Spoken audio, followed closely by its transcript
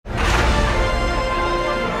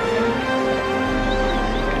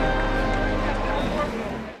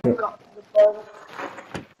got the ball.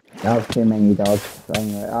 That was too many dogs.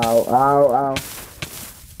 Anyway, ow.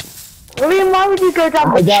 William, why would you go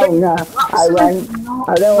down the chimney? I don't know.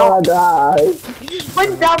 I don't want to die. You just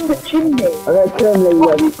went down the chimney. The chimney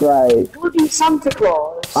was great. Bloody Santa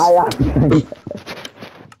Claus. I actually...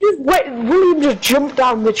 William just jumped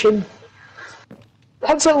down the chimney.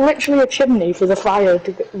 That's literally a chimney for the fire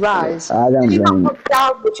to rise. I don't Did you not blame look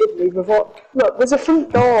down the chimney before? Look, there's a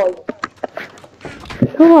front door.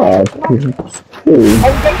 God.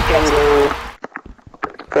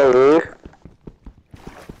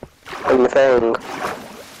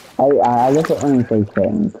 I look at when you say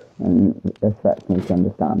things and expect me to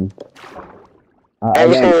understand.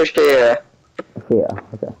 Anything was here. Here,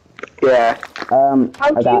 okay. Yeah.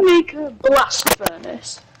 How do you make a blast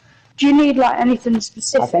furnace? Do you need like anything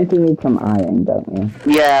specific? I think you need some iron, don't you?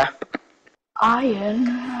 Yeah. Iron?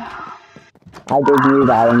 I did need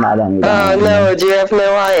iron, I don't need iron. Oh no, do you have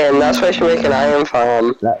no iron? That's why you should make an iron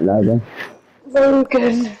farm. Logan.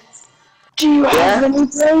 Logan, do you have any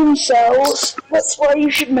brain cells? That's why you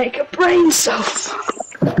should make a brain cell.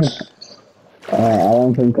 I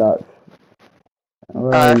don't think that's...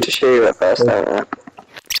 I have to show you it first, don't I?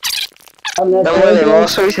 Don't worry,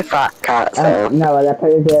 also he's a fat cat, so... No, the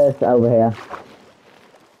predator's over here.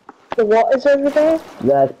 The what is over there?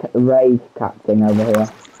 There's Ray's cat thing over here.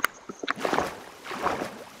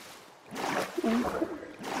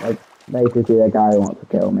 Like, basically the guy who wants to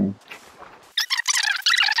kill me.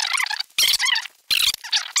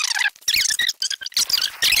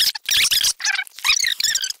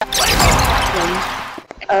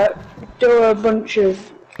 Do a bunch of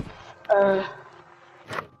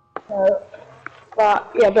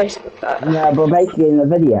yeah, basically that. Yeah, but basically in the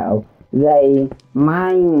video, they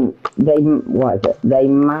mine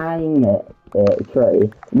it,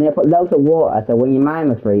 tree, and they put loads of water, so when you mine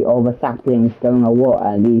the tree, all the saplings go in the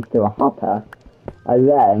water leads to a hopper, and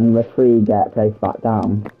then the tree gets placed back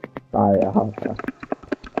down by a hopper.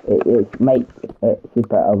 It makes it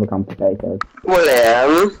super overcomplicated.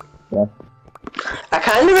 William? Yes. I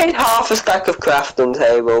kind of made half a stack of crafting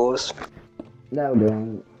tables. No,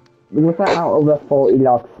 doing. Was that out of the 40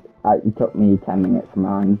 logs? It took me 10 minutes to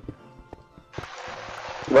mine.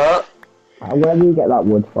 What? Where do you get that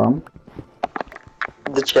wood from?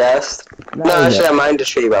 The chest. No, actually I mined a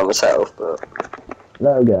tree by myself, but...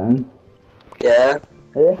 Logan? Yeah? Is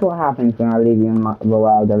this what happens when I leave you in the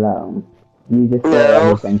world alone? You just do No.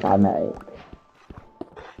 everything I make.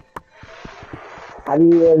 Have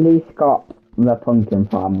you at least got the pumpkin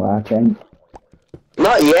farm working?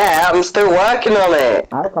 Not yet, I'm still working on it.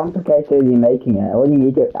 How complicated are you making it?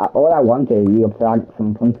 All I want is you to plant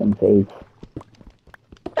some pumpkin seeds.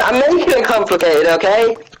 I'm making it complicated,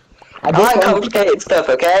 okay? I like complicated stuff,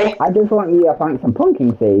 okay? I just want you to plant some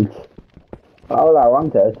pumpkin seeds. That's all I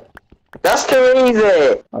wanted. That's too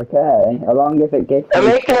easy. Okay, as long as it gives I'm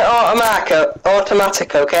making it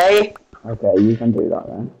automatic, okay? Okay, you can do that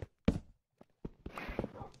then.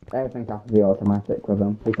 Everything has to be automatic with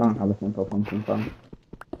them. We can't have a simple pumpkin farm.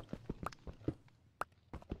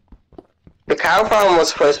 The cow farm was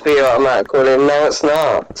supposed to be automatic, William, no it's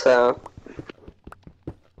not, so...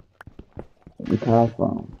 The cow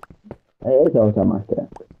farm. It is automatic.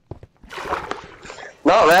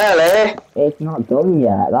 Not really. It's not done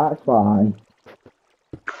yet, that's why.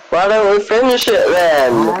 Why don't we finish it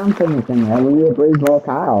then? I am finishing it, we need to breed more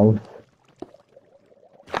cows.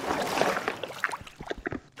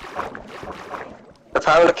 I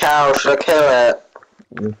found a cow, should I kill it?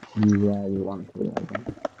 If you really want to, I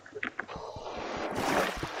guess.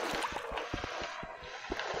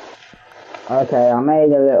 Okay, I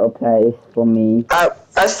made a little place for me.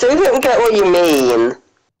 I still don't get what you mean.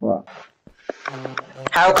 What?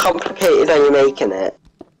 How complicated are you making it?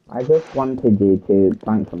 I just wanted you to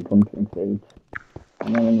plant some pumpkin seeds.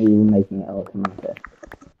 And then you were making it automatic.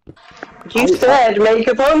 You said make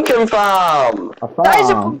a pumpkin farm! A farm? That is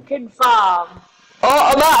a pumpkin farm!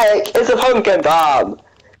 Automatic is a pumpkin farm!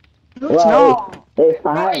 No, it's not. It's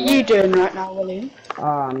fine. What are you doing right now, William? Oh,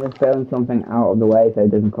 I'm just building something out of the way so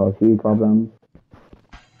it doesn't cause you problems.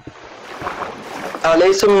 I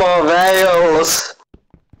need some more rails.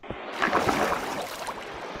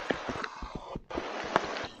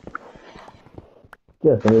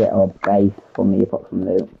 Just a little base for me to put some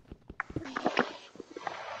loot.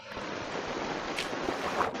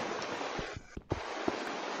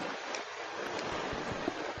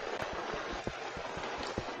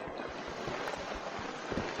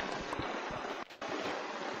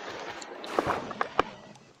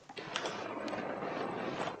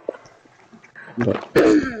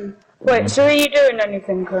 Wait, so are you doing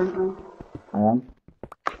anything currently? I am.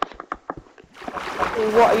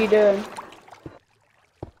 What are you doing?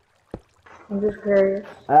 I'm just curious.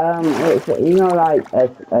 It's, you know, like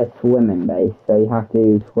a swimming base, so you have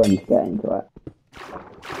to swim to get into it.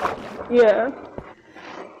 Yeah.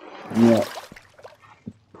 Yeah.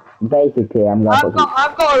 Basically, I'm gonna put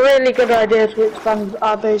I've got a really good idea to expand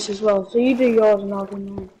our base as well. So you do yours and I'll do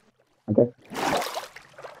mine. Okay.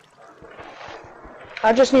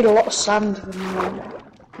 I just need a lot of sand for mine.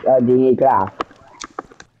 Do you need glass?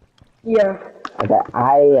 Yeah. Okay,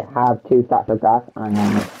 I have 2 stacks of glass, and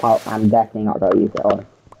I'm definitely not going to use it all.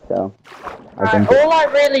 So, All I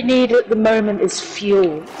really need at the moment is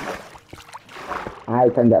fuel. I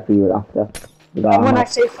can get fuel after. And when I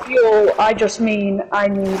say fuel, I just mean I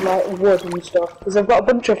need like wood and stuff because I've got a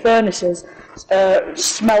bunch of furnaces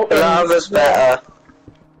smelting. Lava's better.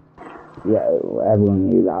 Yeah, everyone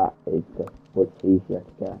knew that. It's just what's easier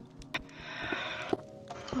to get.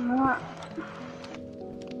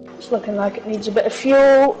 It's looking like it needs a bit of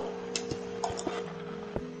fuel.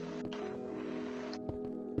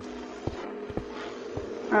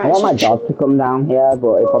 I want my dog to come down here,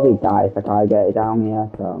 but it probably dies if I get it down here,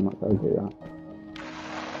 so I'm not going to do that.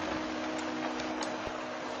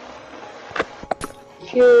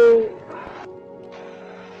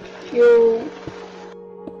 Fuel.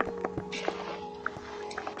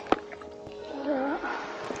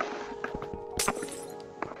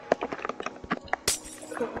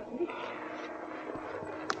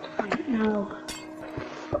 Now,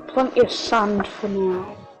 got plenty of sand for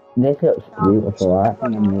now. This looks beautiful. I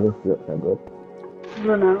think the mirrors look so good.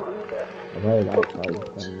 Run out. I really like how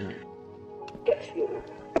it's saying that. Get fuel.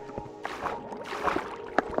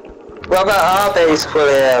 What about our base,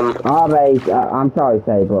 William? Our base, I'm sorry to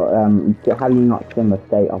say, but have you not seen the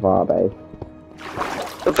state of our base?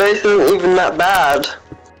 The base isn't even that bad.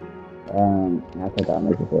 I think that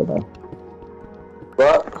makes you feel better.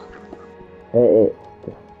 What?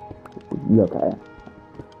 Look at it.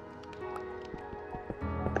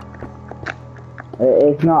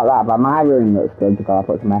 It's not that bad. My room looks good because I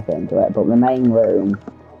put some effort into it, but the main room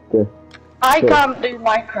just... I can't do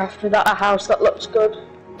Minecraft without a house that looks good.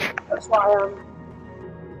 That's why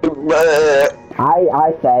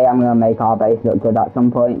I say I'm gonna make our base look good at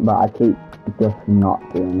some point, but I keep just not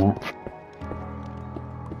doing it.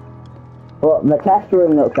 But the test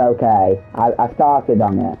room looks okay. I started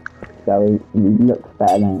on it, so it looks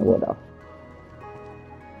better than it would have.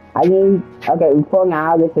 I mean, okay, for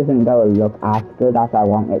now this isn't going to look as good as I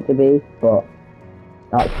want it to be, but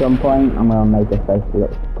at some point I'm going to make this place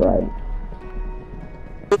look great.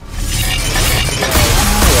 But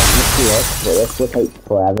this will take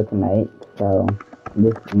forever to make, so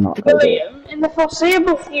this is not good. William, in the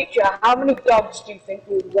foreseeable future, how many dogs do you think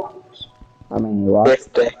you would want? How many you want?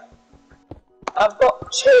 50. I've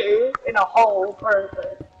got 2 in a hole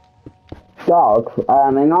currently. Dogs?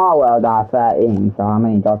 In our world I have 13, so how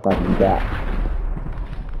many dogs I can get?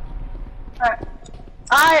 Right.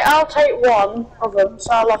 I'll take 1 of them,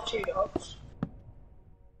 so I'll have 2 dogs.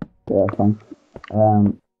 Yeah, that's fine.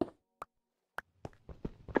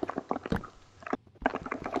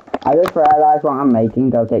 I just realised what I'm making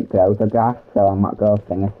go take closer gas, so I'm not going to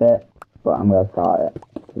finish it, but I'm going to start it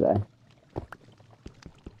today.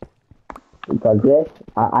 Because this,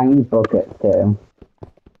 I need buckets too.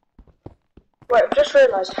 Wait, I've just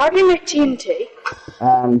realised, how do you make TNT?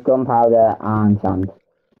 Gunpowder and sand.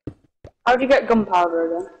 How do you get gunpowder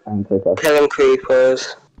again? And creepers. Killing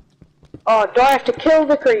creepers. Oh, do I have to kill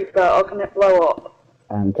the creeper or can it blow up?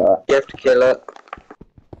 And You have to kill it.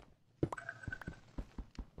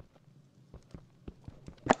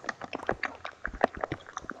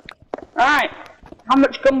 Alright. How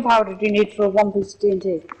much gunpowder do you need for 1 piece of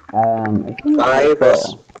TNT? 5.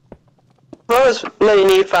 No, you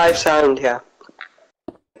need 5 sand, yeah.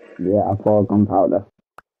 Yeah, 4 gunpowder.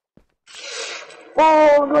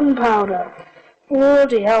 4 gunpowder.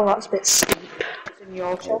 Bloody hell, that's a bit steep. It's in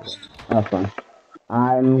your chest. That's fine.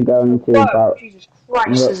 I'm going to Oh, Jesus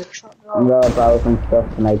Christ, there's a trapdoor. I'm going to borrow some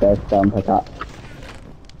stuff to make a stone pickaxe.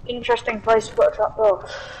 Interesting place to put a trapdoor.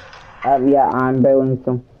 Yeah, I'm building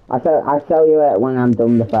some. I'll tell you it when I'm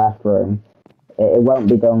done the first room. It won't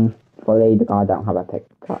be done fully because I don't have a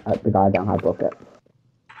because I don't have buckets.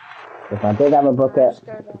 If I did have a bucket,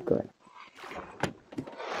 it's great.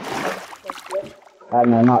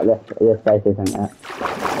 No, not this. This space isn't it.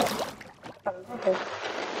 Okay.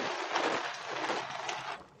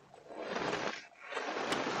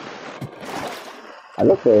 I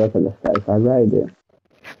look really up at this space. I really do.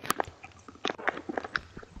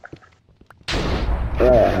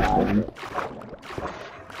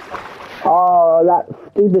 Oh, that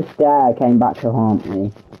stupid stair came back to haunt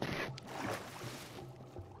me.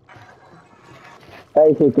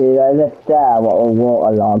 Basically, there's a stair what was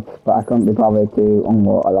waterlogged, but I couldn't be bothered to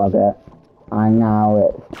unwaterlog it. And now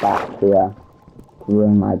it's back here to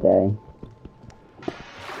ruin my day.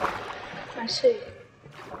 I see.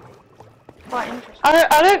 Quite interesting.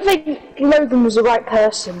 I don't think Logan was the right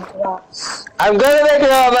person for that. I'm gonna make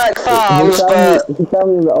an automatic farms, but He's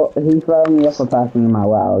throwing me up a person in my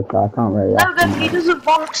well, so I can't really... Logan, he doesn't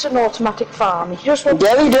want an automatic farm. He just wants...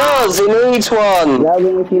 yeah, he does. He needs one.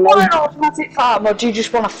 Logan, if you Do you want make an automatic farm, or do you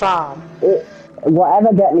just want a farm? it,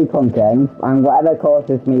 whatever gets me pumpkins, and whatever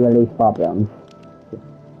causes me the least problems.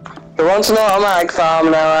 He wants an automatic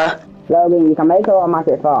farm, Noah. Logan, you can make an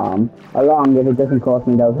automatic farm, as long as it doesn't cause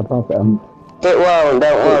me those problems. It won't,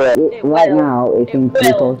 don't worry. Right now, it seems to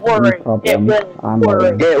be causing me problems. I'm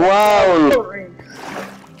worried. It won't.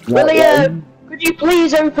 William, could you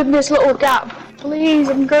please open this little gap? Please,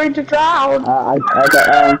 I'm going to drown. I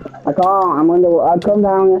can't, I'm under, I'll come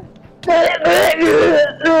down here.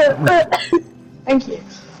 Thank you.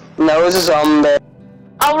 Noah's a zombie.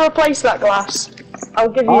 I'll replace that glass. I'll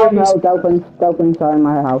give you Oh a no, dolphins are in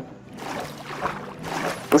my house.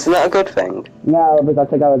 Isn't that a good thing? No, because I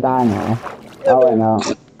think I would die now. Oh wait, no.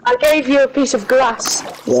 I gave you a piece of glass.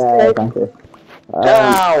 Yeah, thank you.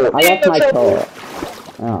 Ow! I lost my torch.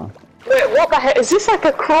 Oh. Wait, what the heck? Is this like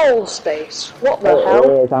a crawl space? What the hell?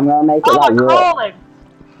 It is, I'm gonna make it Oh, like I'm you're... crawling!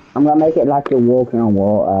 I'm gonna make it like you're walking on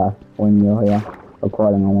water when you're here. Or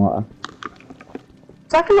crawling on water.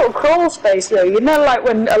 It's like a little crawl space, though. You know, like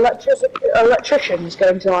when electricians go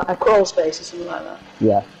into like a crawl space or something like that.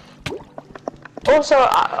 Yeah. Also,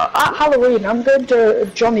 at Halloween, I'm going to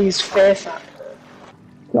Johnny's Fear Factory.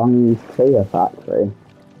 Johnny's Fear Factory.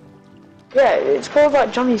 Yeah, it's called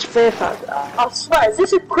like Johnny's Fear Factory. I swear, is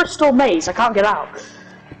this a crystal maze? I can't get out.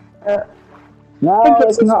 No,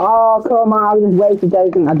 it's not. Oh, come on, I just wasted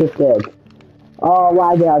everything I just did. Oh,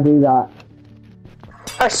 why did I do that?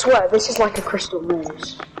 I swear, this is like a crystal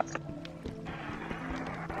maze.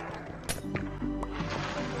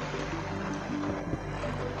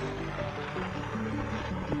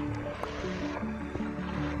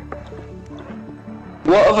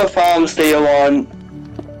 What other farms do you want?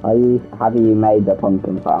 Have you made the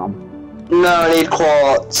pumpkin farm? No, I need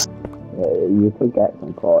quartz. You could get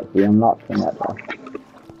some quartz. You unlocked the nether.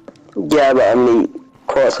 Yeah, but I mean,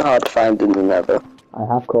 quartz are hard to find in the nether. I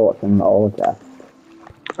have quartz in the old chest.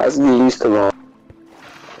 As you used to know.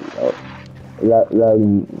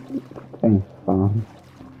 Logan thinks farm.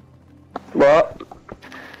 What?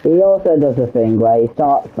 He also does a thing where he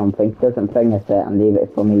starts something, doesn't finish it, and leave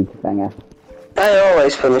it for me to finish. I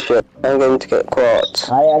always finish it. I'm going to get quartz.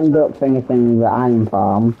 I end up finishing the iron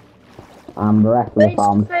farm, and the rest of the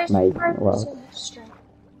farm's made. Well,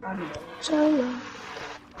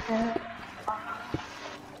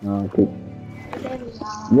 okay.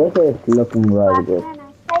 This is looking really good.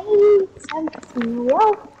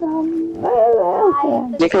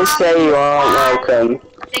 You can say you aren't welcome.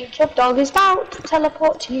 I think your dog is about to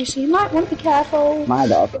teleport to you, so you might want to be careful. My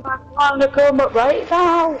dog. You might want to come up right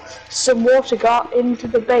now. Some water got into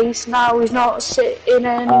the base now, he's not sitting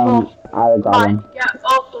anymore. I got him. Might get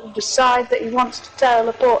up and decide that he wants to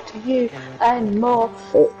teleport to you anymore.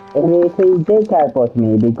 If he did teleport to me,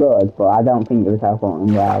 it'd be good, but I don't think he was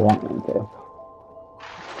teleporting where I want him to.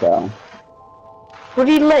 So. Would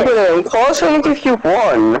he live? Of course I'll give you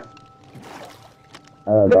one.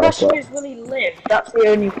 The question is, will he live? That's the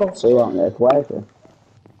only We question. want this. Where is he?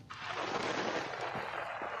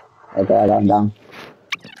 Okay, I'm down.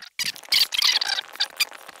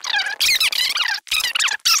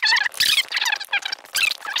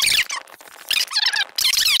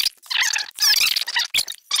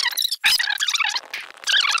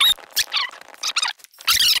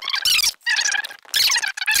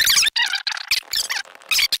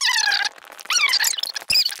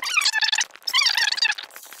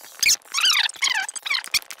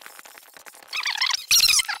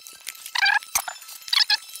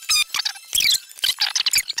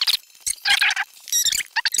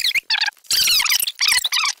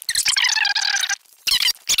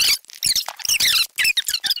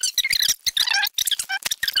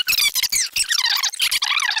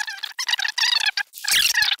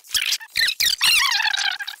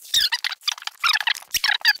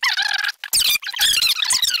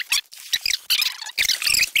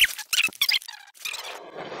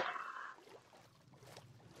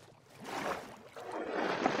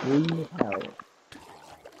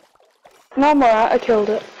 No, I'm alright, I killed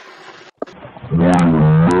it.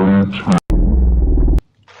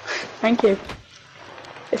 Thank you.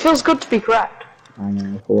 It feels good to be correct. I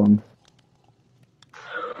know, for once.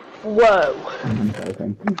 Whoa. I'm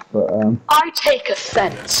joking. But, I take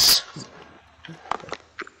offence.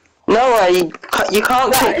 No way, you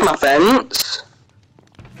can't kick my fence.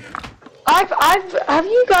 Have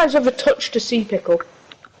you guys ever touched a sea pickle?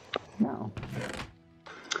 No.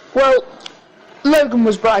 Well, Logan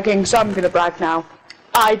was bragging, so I'm gonna brag now.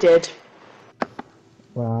 I did.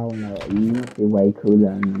 Well, no, you must be way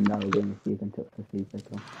cooler than Logan if you can touch the sea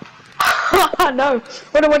pickle. No,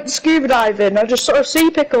 when I went scuba diving, I just saw a sea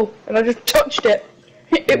pickle and I just touched it.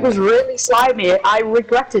 It was really slimy. I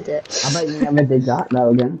regretted it. I bet you never did that,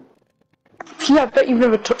 Logan. Yeah, I bet you've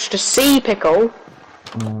never touched a sea pickle.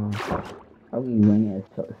 Only wingers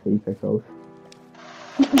touch sea pickles.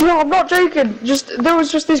 No, I'm not joking. There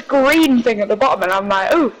was just this green thing at the bottom, and I'm like,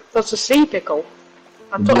 oh, that's a sea pickle.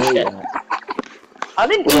 I touched it. I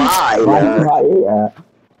didn't eat it. Why did I eat it?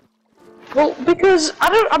 Well, because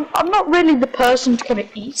I'm not really the person to kind of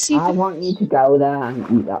eat sea I pickle. want you to go there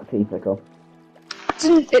and eat that sea pickle.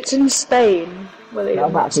 It's in Spain, William. Go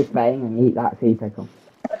back to Spain and eat that sea pickle.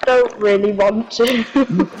 I don't really want to.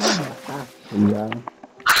 Yeah.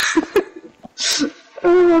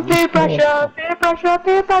 Oh, peer pressure, peer pressure,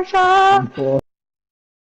 peer pressure.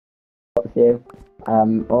 You.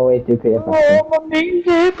 Always do peer pressure. Oh, I'm being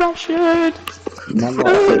peer pressured. Remember,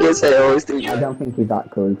 I don't think he's that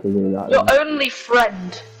cool to do that. Your only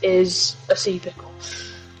friend is a sea pickle.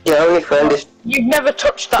 Your only friend is... You've never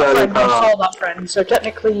touched that friend or saw that friend, so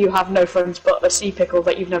technically you have no friends but a sea pickle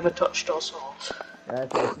that you've never touched or saw.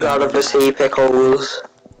 God of the sea pickles.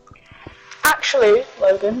 Actually,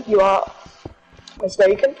 Logan, you are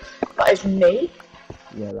mistaken. That is me.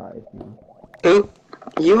 Yeah, that is me. Who?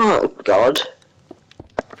 You aren't God.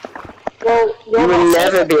 Well, You will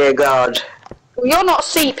never be a God. Well, you're not a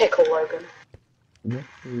sea pickle, Logan. Yes,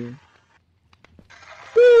 you.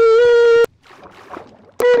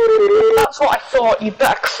 That's what I thought. You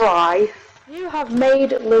better cry. You have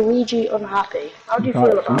made Luigi unhappy. How do you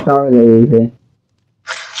feel about I'm it? sorry, Luigi.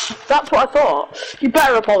 That's what I thought. You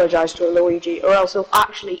better apologise to Luigi, or else he'll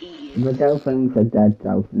actually eat you. The dolphin's a dead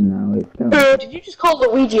dolphin now. It's still... Did you just call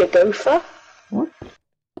Luigi a gopher? What?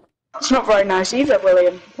 That's not very nice either,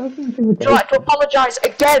 William. Dolphins are a Would you like to apologise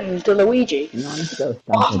again to Luigi? You want to go stab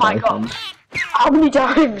Oh the my dolphin? god. How many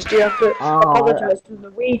times do you have to apologise to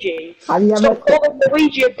Luigi? Have you ever... Stop calling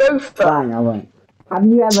Luigi a gopher. Fine, I won't. Have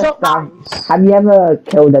you ever Stop stabbed... nice. Have you ever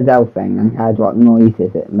killed a dolphin and heard what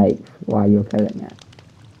noises it makes while you're killing it?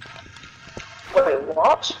 Wait,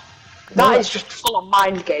 what? That is just full of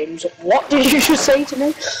mind games. What did you just say to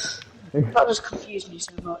me? That just confused me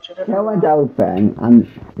so much. I don't Kill know. a dolphin and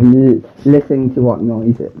listen to what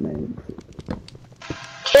noise it makes.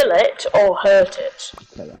 Kill it or hurt it.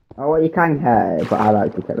 Kill it. Oh, well, you can hurt it, but I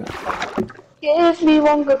like to kill it. Give me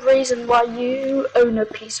one good reason why you own a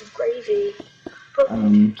piece of gravy.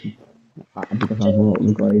 Because I bought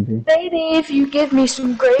the gravy. Baby, if you give me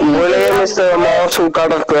some gravy. William is the immortal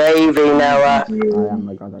God of gravy, Noah. I am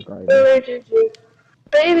the god of gravy.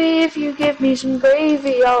 Baby, if you give me some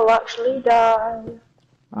gravy, I'll actually die.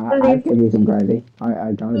 I give you some gravy.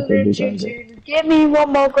 I don't give you gravy. Give me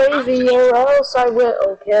one more gravy, or else I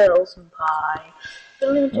will kill some pie.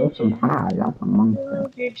 Oh, some pie, that's a monster.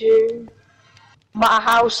 My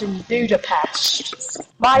house in Budapest.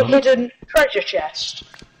 My hidden treasure chest.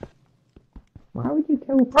 Why would you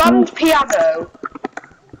kill Grand piano.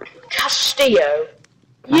 Castillo.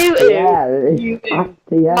 You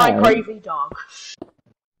my gravy dog.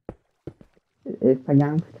 It's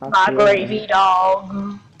pronounced My Castillo. gravy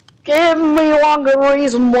dog. Give me one good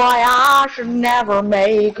reason why I should never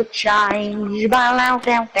make a change.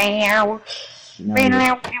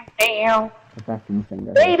 Professional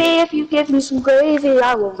singer. Baby, if you give me some gravy,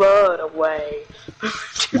 I will run away.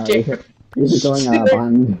 No, you should join a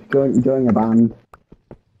band. Join a band.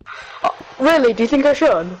 Really? Do you think I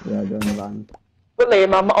should? Yeah, join a band.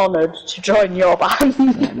 William, I'm honoured to join your band.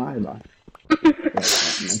 Not my band.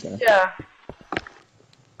 Okay. Yeah.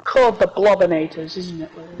 Called the Blobinators, isn't it,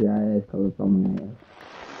 William? Yeah, it's called Dominator.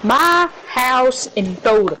 My house in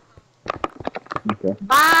Doda. Okay.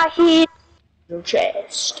 My hidden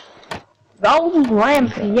chest. Golden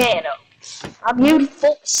grand piano. A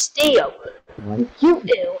beautiful steel. Why? You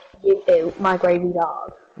do, my gravy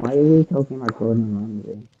dog. Why are you talking about Gordon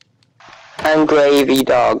Ramsay? And gravy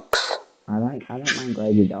dogs. I don't mind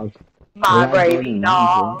gravy dogs. My Yeah, gravy Gordon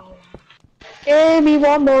dog. Give me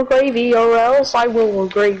one more gravy or else I will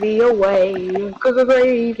gravy away. Cook a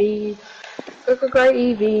gravy. Cook a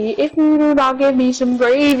gravy. If you do not give me some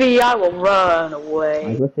gravy, I will run I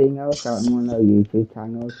away. was seeing also on one of those YouTube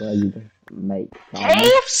channels where you just make songs.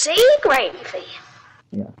 KFC gravy.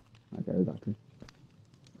 Yeah, okay, exactly.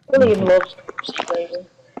 William loves KFC gravy.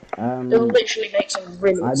 It literally makes him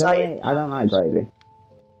really excited. I don't like gravy.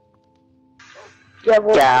 Yeah,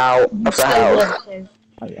 well, Get out of the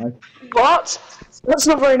house. What? That's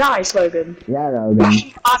not very nice, Logan. Yeah, You Logan.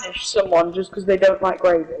 shouldn't punish someone just because they don't like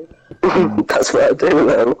gravy. That's what I do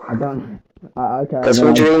though. I don't. Okay. That's then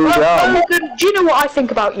my I- dream job. Logan, do you know what I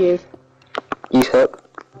think about you? You suck.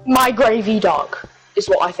 My gravy dog is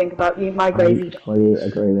what I think about you, my gravy I dog. fully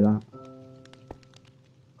agree with that.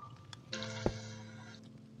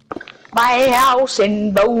 My house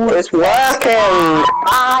in Bow. It's working!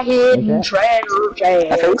 My hidden Is it? treasure I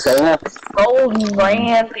chest. think so, yeah. Golden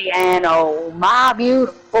grand piano. My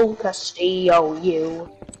beautiful Castillo.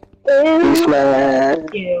 You. Ooh, Man.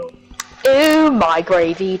 you. Ooh, my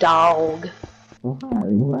gravy dog.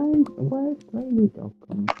 Where's Gravy Dog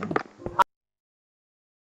coming from?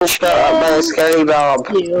 Shut up, my scary Bob.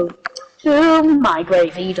 You. Ooh, my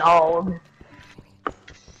gravy dog.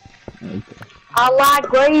 Okay. I like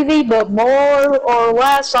gravy, but more or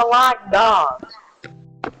less I like dogs.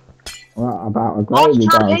 What about a What's Gravy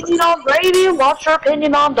your Dog? opinion on gravy and what's your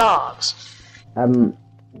opinion on dogs? I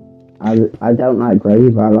don't like gravy,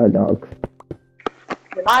 but I like dogs.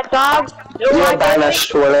 You like dogs? You You're like gravy?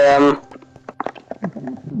 banished, William.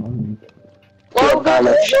 Logan,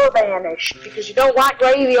 banished. you're banished because you don't like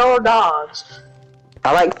gravy or dogs.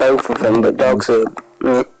 I like both of them, but dogs are...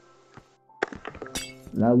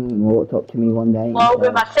 Logan walked up to me one day and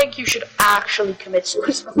Logan, I said, think you should actually commit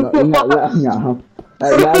suicide. Logan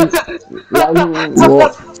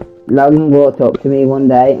walked up to me one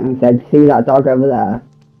day and said, "See that dog over there?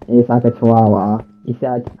 It's like a chihuahua." He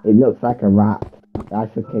said, "It looks like a rat. I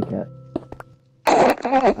should kick it."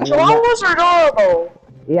 Chihuahuas are adorable.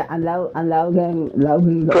 Yeah, and Logan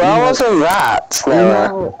got Chihuahuas and rats, you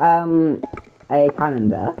Noah. know, a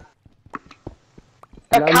calendar.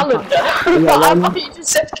 A calendar? Yeah, I thought you just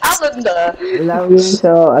said calendar. Logan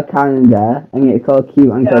saw a calendar and it's called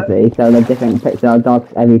Cute and Cuddly, so there's different pictures of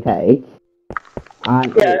dogs every page.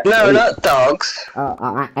 And Yeah. No, not dogs.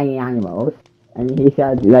 any animals. And he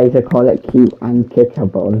said later call it Cute and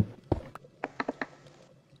Kickable.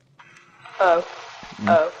 Oh.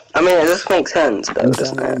 Oh. I mean, it does make sense, though,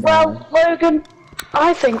 doesn't it? Well, Logan,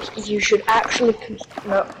 I think you should actually...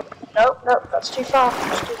 No, that's too far.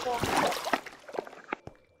 That's too far.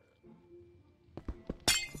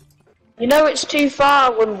 You know it's too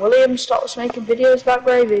far when William stops making videos about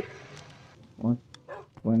gravy. What?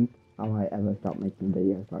 When have I ever stopped making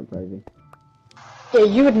videos about gravy? Yeah,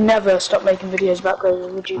 you would never stop making videos about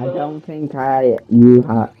gravy, would you, I William? don't think I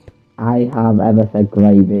have ever said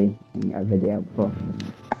gravy in a video before.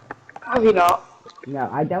 Have you not? No,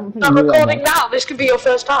 I don't think I'm you recording ever. now, this could be your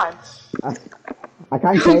first time. I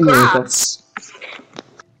can't say you. Congrats!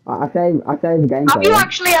 I say the game. Have you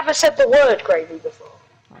actually ever said the word gravy before?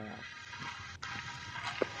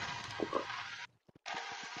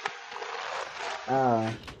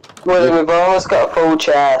 William, we've almost got a full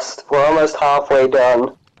chest. We're almost halfway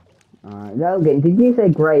done. Logan, did you say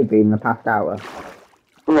gravy in the past hour?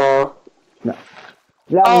 No. Logan,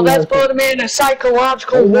 Oh, that's never putting me in a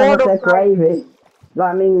psychological said- he never ward said of gravy.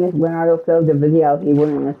 Like, I mean, when I upload the video, he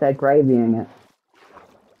wouldn't have said gravy in it.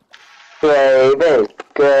 Gravy.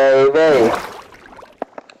 Gravy.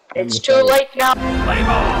 It's too late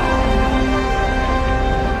now.